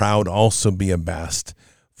of the proud also be abased.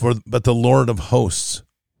 But the Lord of hosts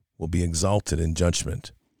will be exalted in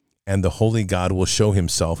judgment, and the holy God will show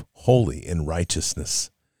himself holy in righteousness.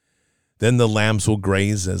 Then the lambs will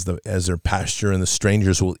graze as their pasture, and the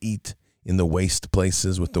strangers will eat in the waste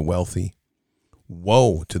places with the wealthy.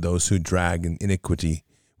 Woe to those who drag in iniquity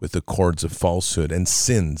with the cords of falsehood, and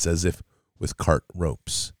sins as if with cart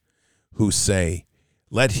ropes, who say,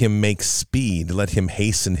 let him make speed, let him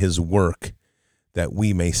hasten his work, that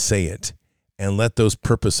we may say it. And let those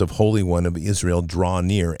purpose of Holy One of Israel draw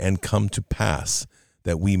near and come to pass,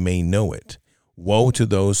 that we may know it. Woe to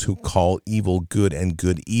those who call evil good and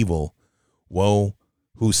good evil. Woe,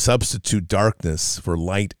 who substitute darkness for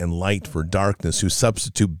light and light for darkness, who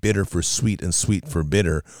substitute bitter for sweet and sweet for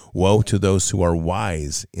bitter. Woe to those who are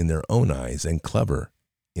wise in their own eyes and clever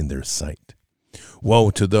in their sight.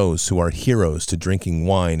 Woe to those who are heroes to drinking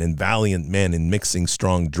wine and valiant men in mixing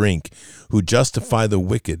strong drink, who justify the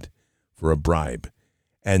wicked for a bribe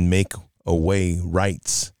and make away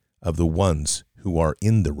rights of the ones who are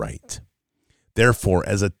in the right. Therefore,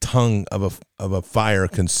 as a tongue of a fire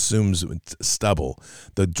consumes stubble,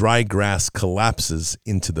 the dry grass collapses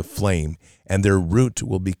into the flame, and their root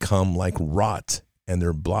will become like rot, and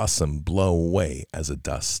their blossom blow away as a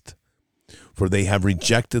dust. For they have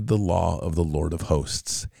rejected the law of the Lord of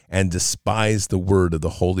hosts, and despised the word of the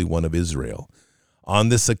Holy One of Israel. On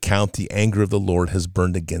this account the anger of the Lord has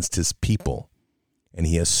burned against his people, and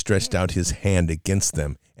he has stretched out his hand against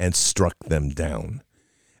them and struck them down.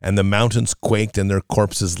 And the mountains quaked, and their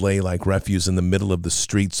corpses lay like refuse in the middle of the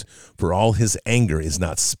streets, for all his anger is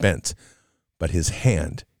not spent, but his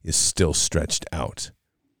hand is still stretched out.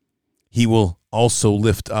 He will also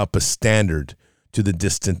lift up a standard to the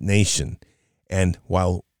distant nation, and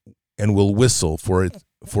will whistle for it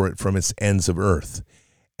from its ends of earth.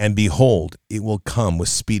 And behold, it will come with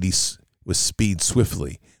speed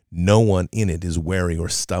swiftly. No one in it is weary or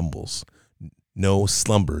stumbles, no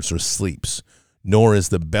slumbers or sleeps, nor is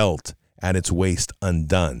the belt at its waist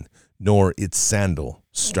undone, nor its sandal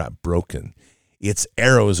strap broken. Its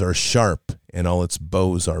arrows are sharp, and all its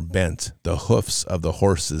bows are bent. The hoofs of the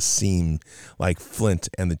horses seem like flint,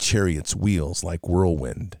 and the chariot's wheels like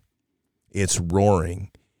whirlwind. Its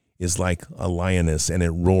roaring is like a lioness, and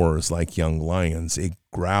it roars like young lions. It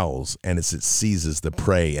growls, and as it seizes the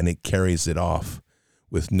prey, and it carries it off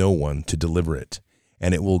with no one to deliver it.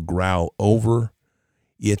 And it will growl over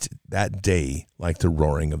it that day like the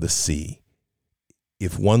roaring of the sea.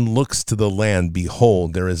 If one looks to the land,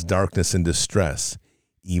 behold, there is darkness and distress.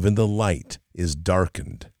 Even the light is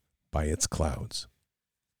darkened by its clouds.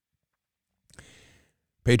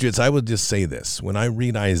 Patriots, I would just say this. When I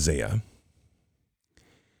read Isaiah,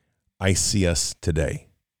 I see us today.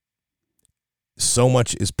 So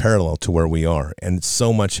much is parallel to where we are, and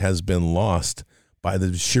so much has been lost by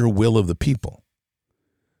the sheer will of the people.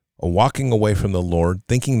 A walking away from the Lord,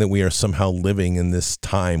 thinking that we are somehow living in this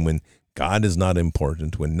time when God is not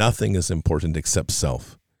important, when nothing is important except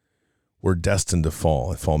self. We're destined to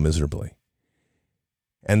fall and fall miserably.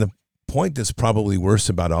 And the point that's probably worse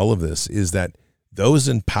about all of this is that those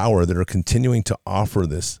in power that are continuing to offer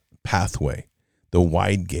this pathway, the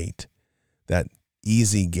wide gate, that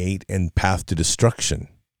easy gate and path to destruction,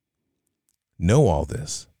 know all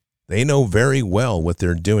this. They know very well what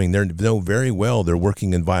they're doing. They know very well they're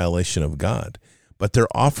working in violation of God, but they're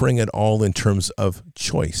offering it all in terms of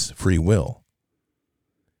choice, free will.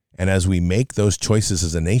 And as we make those choices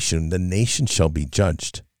as a nation, the nation shall be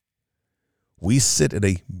judged. We sit at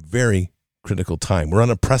a very critical time. We're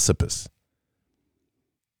on a precipice.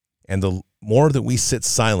 And the more that we sit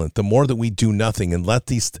silent, the more that we do nothing and let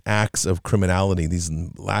these acts of criminality, these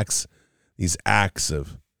acts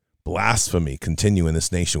of blasphemy continue in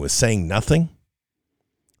this nation with saying nothing,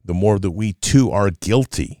 the more that we too are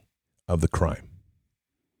guilty of the crime.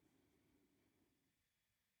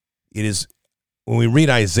 It is when we read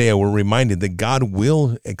Isaiah, we're reminded that God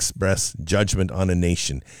will express judgment on a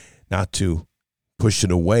nation, not to push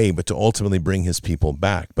it away, but to ultimately bring his people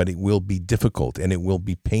back. But it will be difficult and it will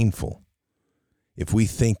be painful. If we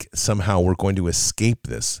think somehow we're going to escape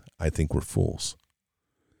this, I think we're fools.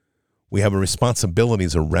 We have a responsibility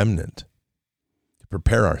as a remnant to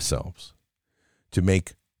prepare ourselves, to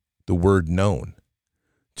make the word known,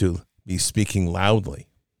 to be speaking loudly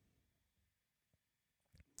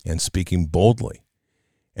and speaking boldly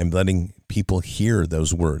and letting people hear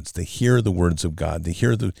those words, to hear the words of God, to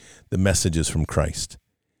hear the messages from Christ,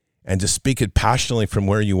 and to speak it passionately from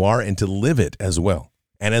where you are and to live it as well.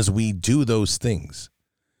 And as we do those things,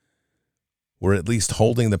 we're at least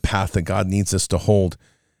holding the path that God needs us to hold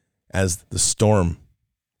as the storm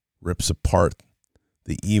rips apart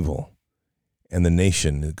the evil and the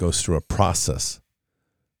nation. It goes through a process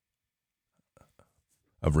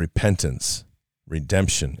of repentance,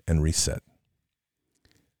 redemption, and reset.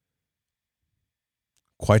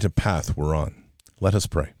 Quite a path we're on. Let us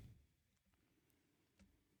pray.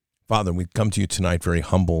 Father, we come to you tonight very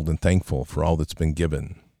humbled and thankful for all that's been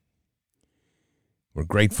given. We're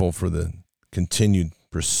grateful for the continued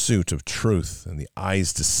pursuit of truth and the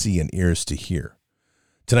eyes to see and ears to hear.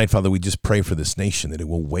 Tonight, Father, we just pray for this nation that it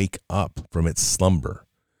will wake up from its slumber,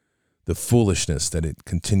 the foolishness that it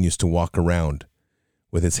continues to walk around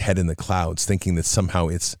with its head in the clouds, thinking that somehow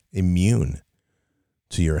it's immune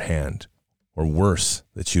to your hand, or worse,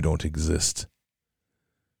 that you don't exist.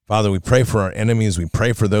 Father, we pray for our enemies. We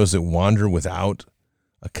pray for those that wander without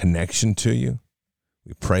a connection to you.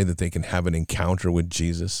 We pray that they can have an encounter with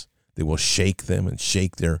Jesus that will shake them and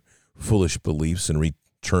shake their foolish beliefs and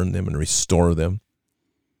return them and restore them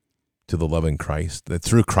to the love in Christ. That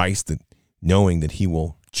through Christ, that knowing that he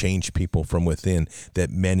will change people from within, that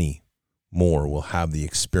many more will have the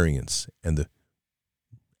experience and the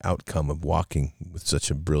outcome of walking with such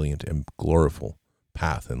a brilliant and glorious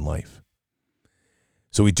path in life.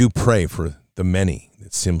 So we do pray for the many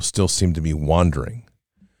that still seem to be wandering,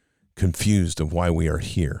 confused of why we are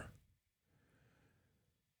here.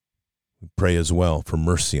 We pray as well for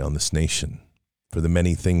mercy on this nation, for the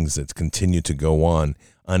many things that continue to go on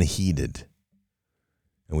unheeded.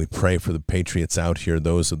 And we pray for the patriots out here,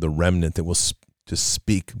 those of the remnant that will to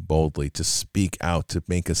speak boldly, to speak out, to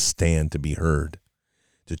make a stand, to be heard,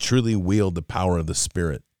 to truly wield the power of the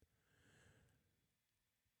Spirit.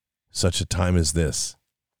 Such a time as this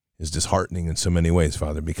is disheartening in so many ways,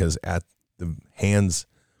 Father, because at the hands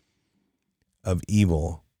of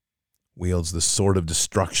evil wields the sword of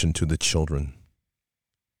destruction to the children,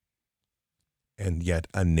 and yet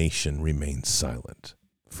a nation remains silent.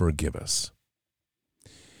 Forgive us.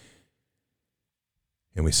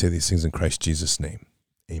 And we say these things in Christ Jesus' name.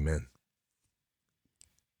 Amen.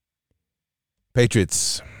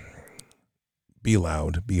 Patriots, be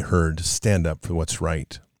loud, be heard, stand up for what's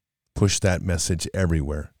right. Push that message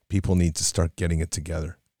everywhere. People need to start getting it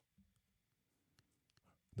together.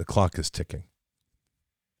 The clock is ticking.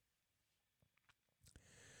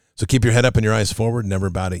 So keep your head up and your eyes forward.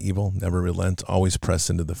 Never bow to evil. Never relent. Always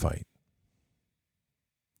press into the fight.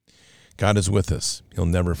 God is with us. He'll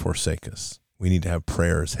never forsake us. We need to have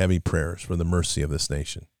prayers, heavy prayers, for the mercy of this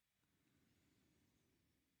nation.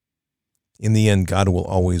 In the end, God will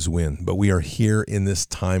always win, but we are here in this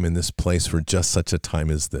time, in this place, for just such a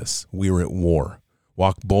time as this. We are at war.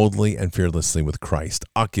 Walk boldly and fearlessly with Christ.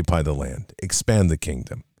 Occupy the land. Expand the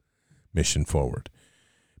kingdom. Mission forward.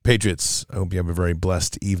 Patriots, I hope you have a very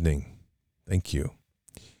blessed evening. Thank you.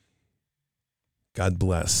 God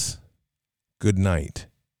bless. Good night.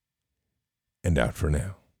 And out for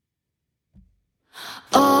now.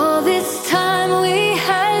 All this time we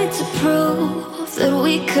had to prove that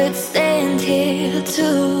we could stand here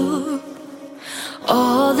too.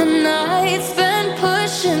 All the nights spent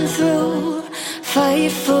pushing through,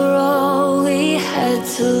 fight for all we had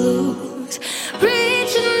to lose.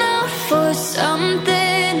 Reaching out for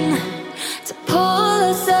something to pull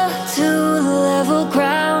us up to level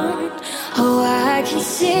ground. Oh, I can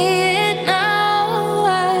see it now,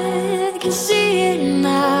 I can see it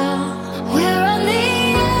now. We're on the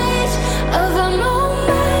edge of a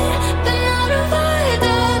moment, been out of our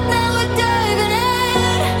depth, now we're diving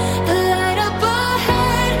in. The light up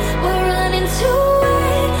ahead, we're running to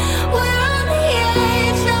it. We're on the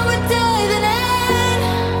edge, now we're diving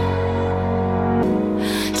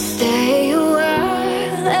in. Stay a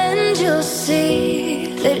while and you'll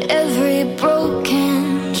see that every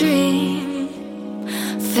broken dream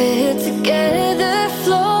fit together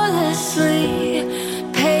flawlessly.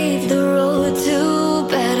 Pave the road to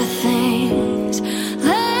better things.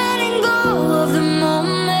 Letting go of the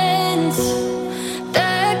moments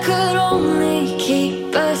that could only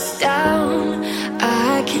keep us down.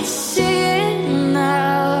 I can see it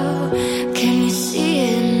now. Can you see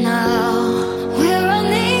it now? We're on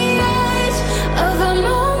the edge of a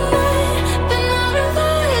moment, been out of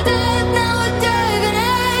our depth, now we're diving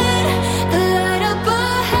in. The light up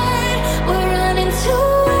ahead, we're running to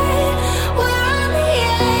it. We're on the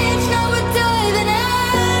edge, now we're diving in.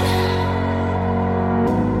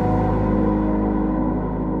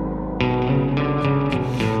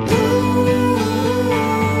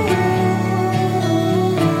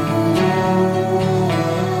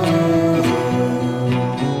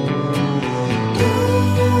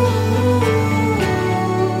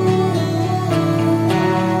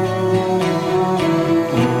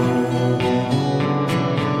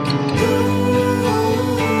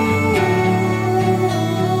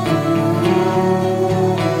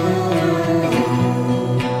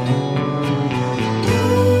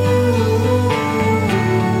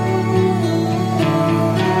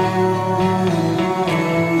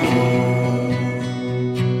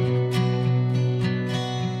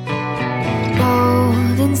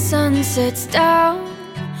 Golden sun sets down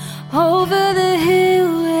over the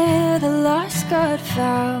hill where the lost got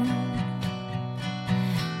found.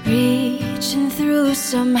 Reaching through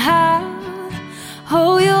somehow.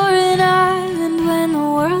 Oh, you're an island when the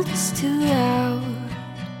world is too loud.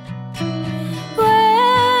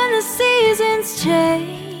 When the seasons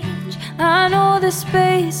change, I know the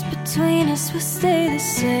space between us will stay the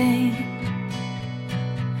same.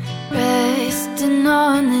 Resting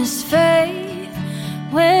on this faith,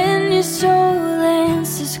 when your soul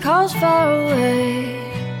answers calls far away.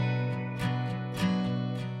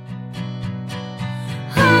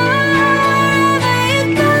 Wherever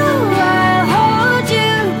you go, I'll hold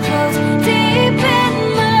you close. Deep in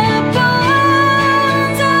my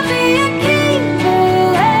bones, I'll be a keeper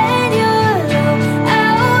when you're low.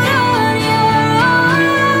 Out on your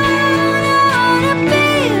own, I wanna be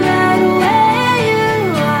right where you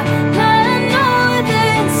are. My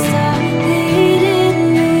northern star leading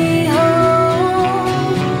me home.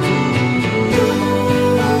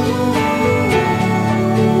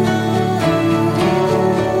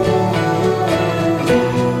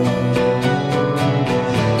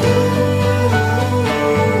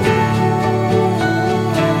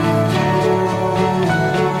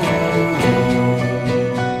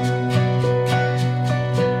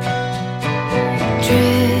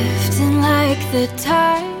 Drifting like the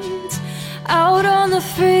tides out on the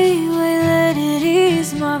freeway, let it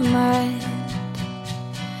ease my mind.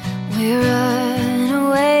 We run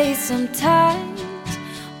away sometimes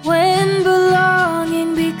when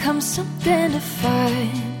belonging becomes something to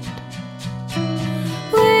find.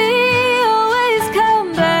 We always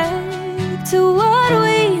come back to what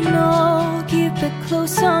we know. Keep it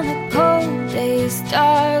close on the cold days,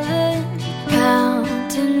 darling.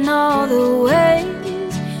 Counting all the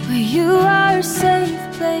ways where you are a safe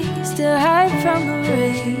place to hide from the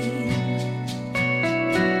rain.